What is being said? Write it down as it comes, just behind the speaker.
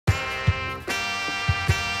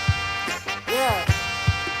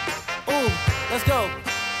Let's go.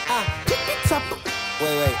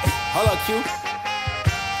 Wait. Hold up, Q.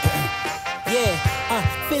 Yeah,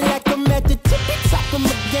 feel like I'm at the tippy top of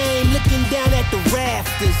my game, looking down at the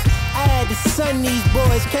rafters. I had to son these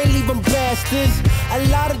boys, can't leave them bastards. A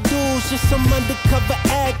lot of dudes, just some undercover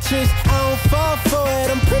actors. I don't fall for it,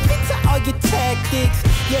 I'm privy to all your tactics.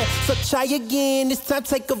 Yeah, so try again, this time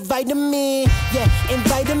take a vitamin. Yeah,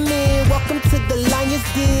 invite them in, welcome to the Lion's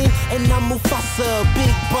Den. And I'm Mufasa,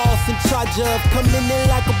 big boss in charge of coming in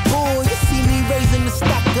like a bull. You see me raising the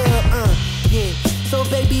stock up, yeah. So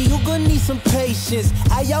baby, you gon' need some patience.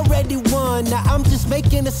 I already won, now I'm just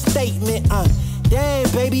making a statement, Damn,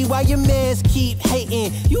 baby, why your mans keep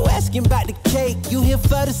hating? You asking about the cake, you here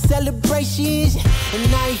for the celebrations.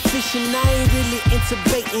 And I ain't fishing, I ain't really into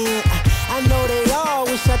baiting. I know they all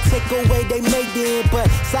wish I take away they maiden, but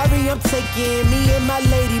sorry I'm taking me and my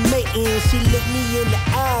lady mating. She look me in the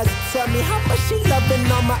eyes and tell me how much she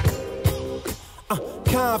loving on my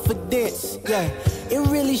confidence, yeah. It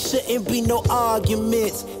really shouldn't be no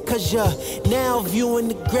arguments, cause you're now viewing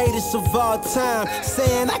the greatest of all time,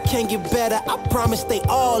 saying I can't get better, I promise they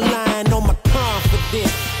all lying on my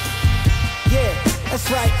confidence. Yeah, that's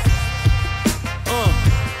right.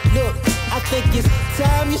 Look, I think it's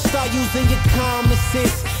time you start using your common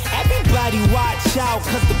sense. Everybody watch out,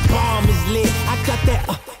 cause the bomb is lit. I got that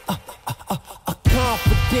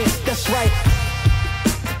confidence, that's right.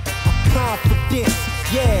 Confidence,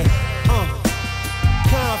 yeah,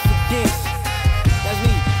 confidence. That's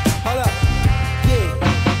me. Hold up. Yeah.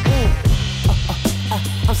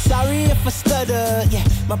 I'm sorry if I stutter. Yeah,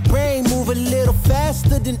 my brain move a little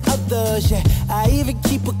faster than others. Yeah, I even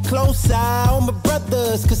keep a close eye on my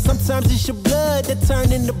brothers, cause sometimes it's your blood that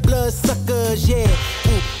turn into blood suckers. Yeah.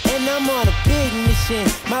 And I'm on a big mission.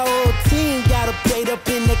 My whole team got a plate up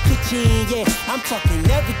in the kitchen. Yeah, I'm talking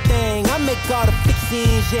everything. I make all the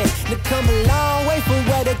fixings. Yeah, they come a long way from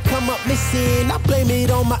where they come up missing. I blame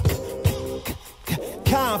it on my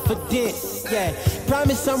confidence. Yeah,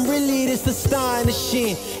 promise I'm really this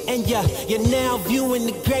astonishing. And yeah, you're now viewing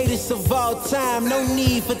the greatest of all time. No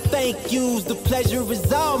need for thank yous. The pleasure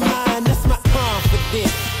is all mine. That's my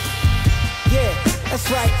confidence. Yeah,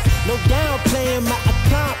 that's right. No downplaying my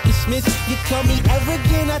accomplishments. You call me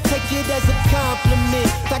arrogant, I